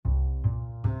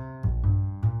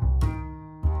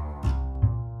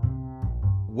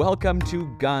Welcome to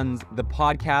Guns, the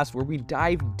podcast where we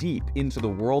dive deep into the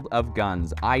world of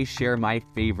guns. I share my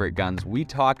favorite guns. We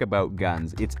talk about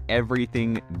guns. It's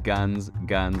everything guns,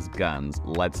 guns, guns.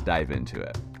 Let's dive into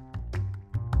it.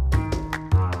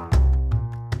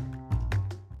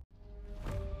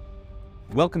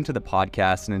 Welcome to the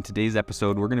podcast, and in today's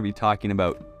episode, we're going to be talking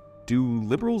about, do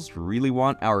liberals really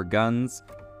want our guns?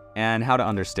 And how to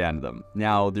understand them.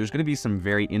 Now, there's going to be some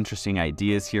very interesting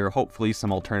ideas here, hopefully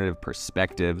some alternative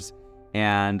perspectives,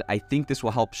 and I think this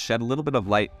will help shed a little bit of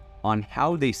light on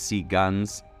how they see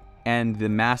guns and the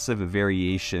massive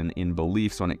variation in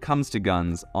beliefs when it comes to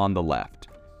guns on the left.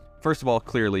 First of all,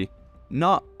 clearly,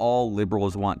 not all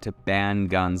liberals want to ban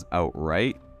guns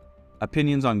outright.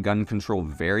 Opinions on gun control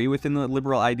vary within the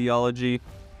liberal ideology,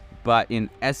 but in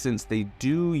essence, they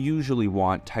do usually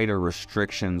want tighter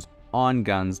restrictions on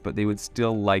guns, but they would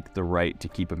still like the right to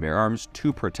keep and bear arms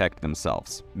to protect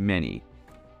themselves. Many.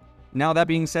 Now, that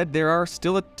being said, there are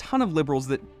still a ton of liberals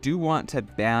that do want to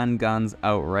ban guns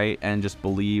outright and just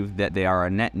believe that they are a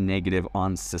net negative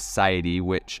on society,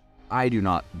 which I do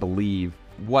not believe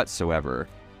whatsoever.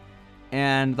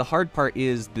 And the hard part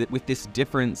is that with this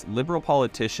difference, liberal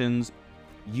politicians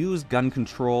use gun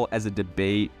control as a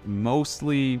debate,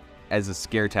 mostly as a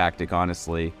scare tactic,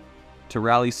 honestly, to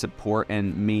rally support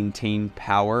and maintain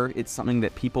power. It's something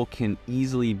that people can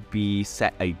easily be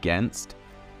set against.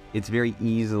 It's very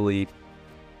easily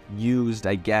used,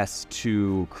 I guess,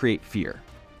 to create fear.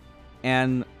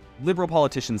 And liberal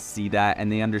politicians see that, and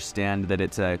they understand that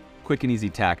it's a quick and easy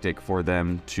tactic for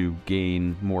them to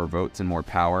gain more votes and more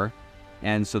power.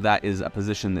 And so that is a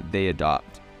position that they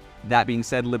adopt. That being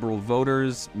said, liberal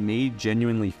voters may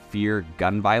genuinely fear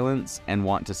gun violence and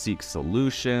want to seek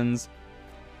solutions,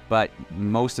 but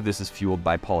most of this is fueled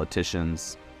by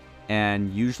politicians,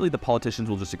 and usually the politicians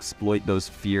will just exploit those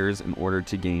fears in order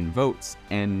to gain votes,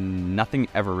 and nothing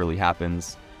ever really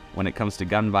happens. When it comes to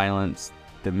gun violence,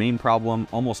 the main problem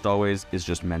almost always is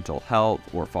just mental health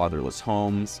or fatherless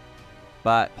homes,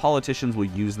 but politicians will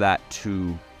use that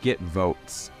to get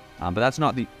votes. But that's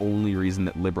not the only reason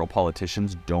that liberal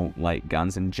politicians don't like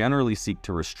guns and generally seek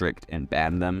to restrict and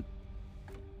ban them.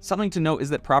 Something to note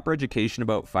is that proper education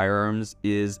about firearms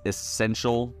is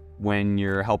essential when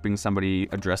you're helping somebody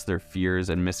address their fears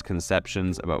and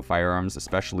misconceptions about firearms,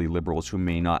 especially liberals who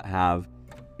may not have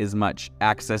as much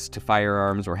access to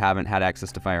firearms or haven't had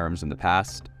access to firearms in the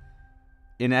past.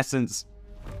 In essence,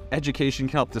 education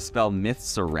can help dispel myths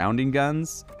surrounding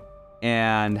guns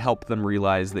and help them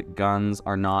realize that guns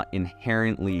are not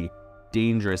inherently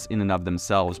dangerous in and of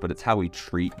themselves, but it's how we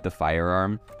treat the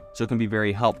firearm. So it can be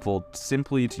very helpful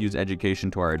simply to use education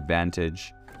to our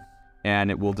advantage, and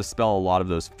it will dispel a lot of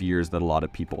those fears that a lot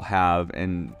of people have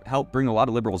and help bring a lot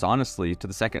of liberals, honestly, to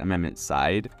the Second Amendment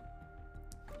side.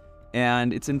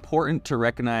 And it's important to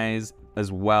recognize as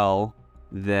well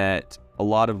that a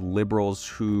lot of liberals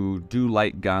who do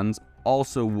like guns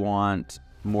also want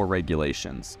more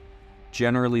regulations.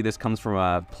 Generally, this comes from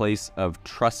a place of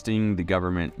trusting the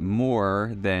government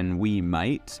more than we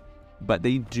might, but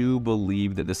they do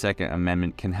believe that the Second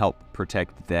Amendment can help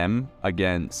protect them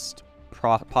against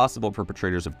possible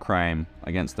perpetrators of crime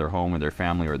against their home or their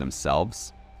family or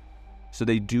themselves. So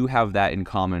they do have that in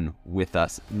common with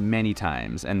us many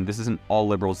times, and this isn't all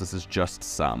liberals, this is just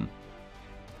some.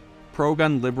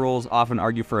 Pro-gun liberals often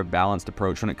argue for a balanced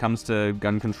approach when it comes to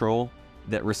gun control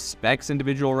that respects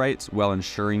individual rights while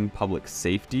ensuring public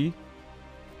safety.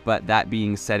 But that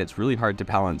being said, it's really hard to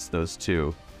balance those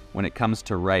two. When it comes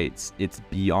to rights, it's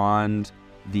beyond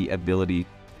the ability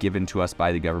given to us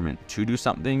by the government to do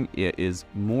something. It is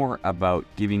more about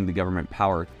giving the government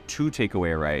power to take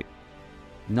away a right,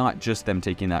 not just them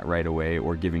taking that right away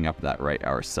or giving up that right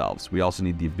ourselves. We also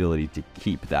need the ability to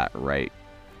keep that right.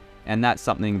 And that's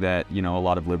something that, a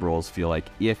lot of liberals feel like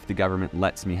if the government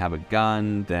lets me have a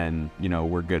gun, then,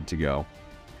 we're good to go.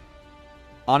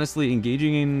 Honestly,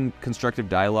 engaging in constructive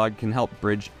dialogue can help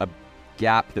bridge a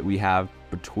gap that we have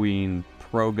between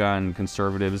pro-gun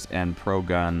conservatives and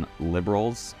pro-gun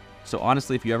liberals. So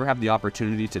honestly, if you ever have the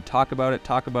opportunity to talk about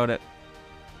it.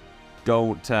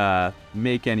 Don't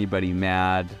make anybody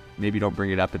mad. Maybe don't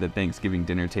bring it up at the Thanksgiving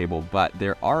dinner table, but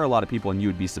there are a lot of people, and you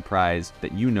would be surprised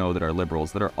that that are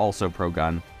liberals that are also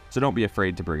pro-gun, so don't be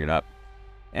afraid to bring it up.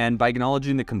 And by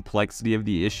acknowledging the complexity of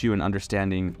the issue and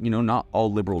understanding, not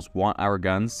all liberals want our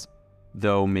guns,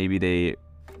 though maybe they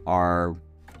are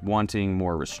wanting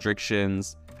more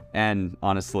restrictions, and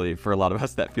honestly, for a lot of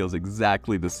us, that feels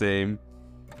exactly the same.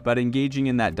 But engaging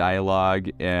in that dialogue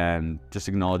and just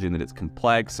acknowledging that it's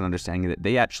complex and understanding that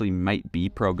they actually might be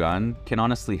pro-gun can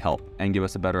honestly help and give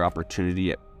us a better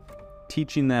opportunity at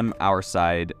teaching them our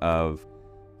side of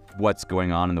what's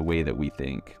going on in the way that we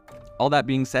think. All that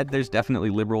being said, there's definitely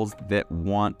liberals that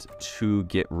want to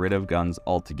get rid of guns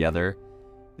altogether.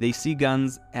 They see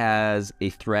guns as a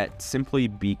threat simply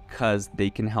because they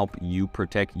can help you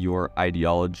protect your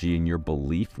ideology and your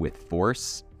belief with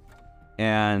force.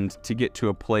 And to get to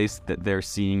a place that they're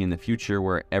seeing in the future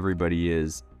where everybody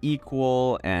is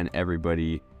equal and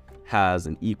everybody has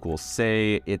an equal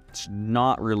say, it's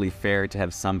not really fair to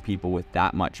have some people with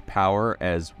that much power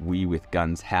as we with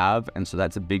guns have. And so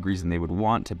that's a big reason they would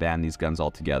want to ban these guns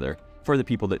altogether for the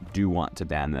people that do want to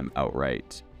ban them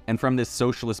outright. And from this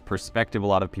socialist perspective, a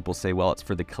lot of people say, well, it's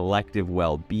for the collective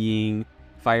well-being.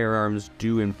 Firearms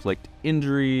do inflict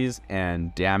injuries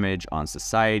and damage on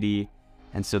society.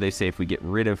 And so they say if we get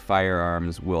rid of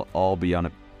firearms, we'll all be on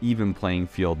an even playing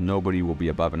field. Nobody will be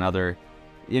above another.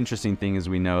 The interesting thing is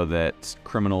we know that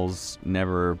criminals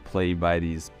never play by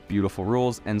these beautiful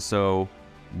rules. And so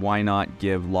why not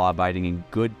give law-abiding and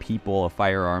good people a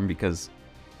firearm? Because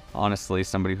honestly,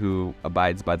 somebody who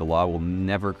abides by the law will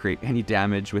never create any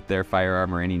damage with their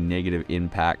firearm or any negative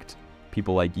impact.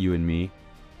 People like you and me.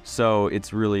 So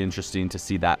it's really interesting to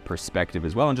see that perspective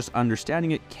as well, and just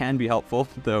understanding it can be helpful,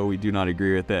 though we do not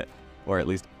agree with it, or at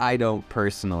least I don't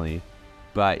personally.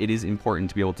 But it is important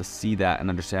to be able to see that and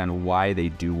understand why they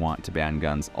do want to ban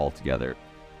guns altogether.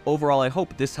 Overall, I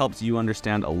hope this helps you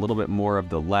understand a little bit more of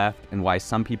the left and why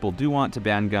some people do want to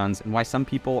ban guns and why some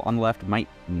people on the left might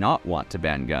not want to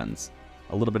ban guns.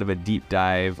 A little bit of a deep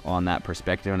dive on that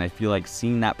perspective, and I feel like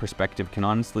seeing that perspective can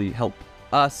honestly help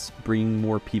us bring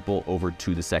more people over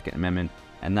to the Second Amendment,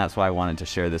 and that's why I wanted to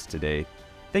share this today.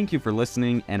 Thank you for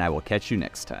listening, and I will catch you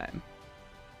next time.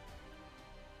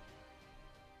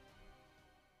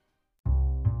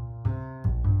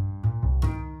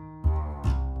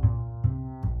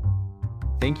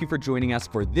 Thank you for joining us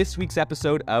for this week's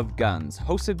episode of Guns,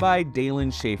 hosted by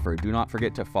Dalen Schaefer. Do not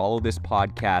forget to follow this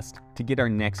podcast to get our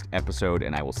next episode,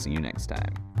 and I will see you next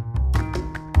time.